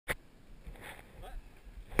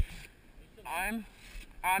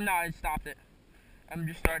I'm not. I stopped it. I'm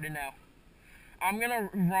just starting now. I'm gonna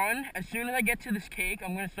run. As soon as I get to this cake,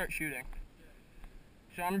 I'm gonna start shooting.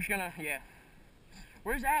 So I'm just gonna, yeah.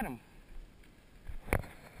 Where's Adam?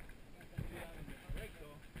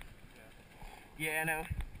 Yeah, I know.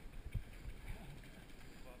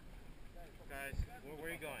 Guys, where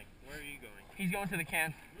are you going? Where are you going? He's going to the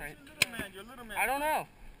can, right? You're little man. I don't know.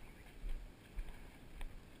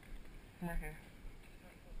 Come right here.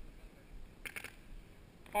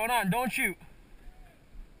 Hold on, don't shoot.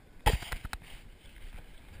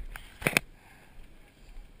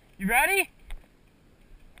 You ready?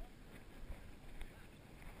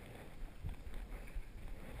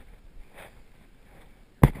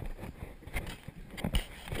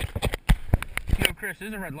 Yo, Chris,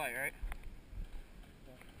 there's a red light, right?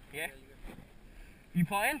 Yeah? You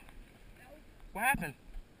playing? What happened?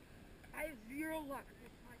 I have 0 luck.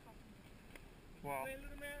 Wow. Little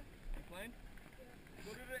man? You playing?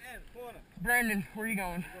 Go to the end, corner. Brandon, where are you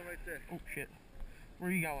going? Go right there. Oh, shit. Where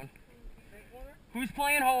are you going? Same corner? Who's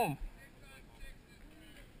playing home?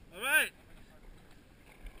 All right.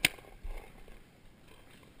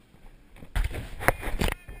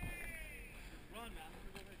 Run, man.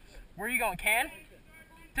 Where are you going, Can?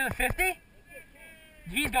 To the 50?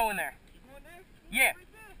 He's going there. You going there? Yeah.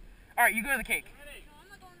 Alright, you go to the cake.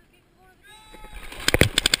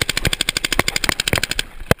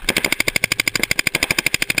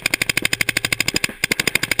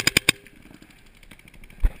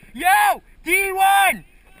 Yo! D1!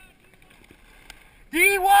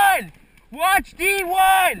 D1! Watch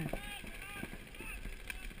D1!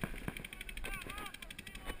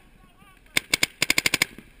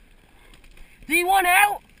 D1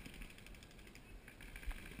 out!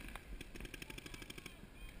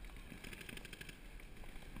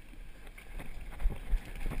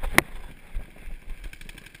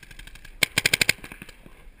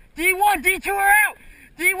 D1, D2 are out!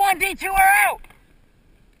 D1, D2 are out!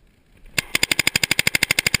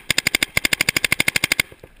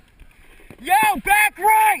 Yo, back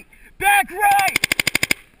right! Back right!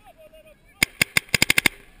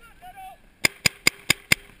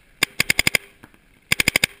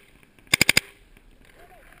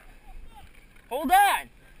 Hold on!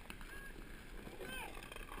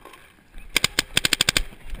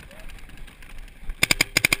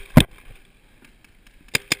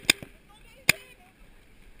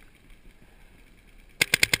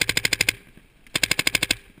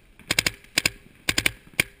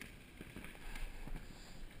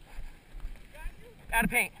 Out of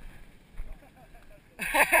paint.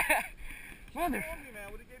 Mother.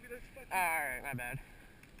 Alright, my bad.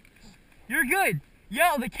 You're good.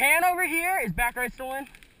 Yo, the can over here is back right still in.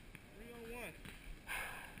 3-on-1.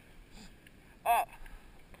 Oh.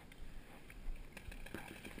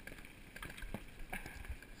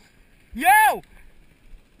 Yo!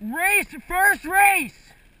 Race, first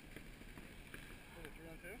race! Was it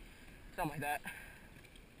 3-on-2? Something like that.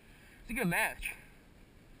 It's a good match.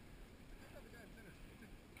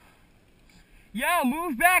 Yo,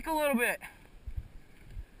 move back a little bit.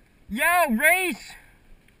 Yo, race.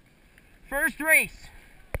 First race.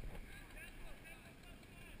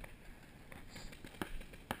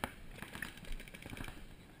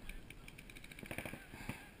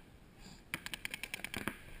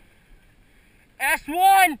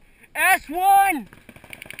 S1! S1!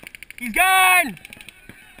 He's gone!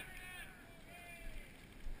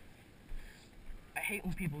 I hate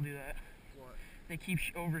when people do that. What? They keep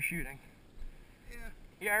overshooting. Yeah.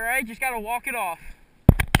 You alright? Just gotta walk it off.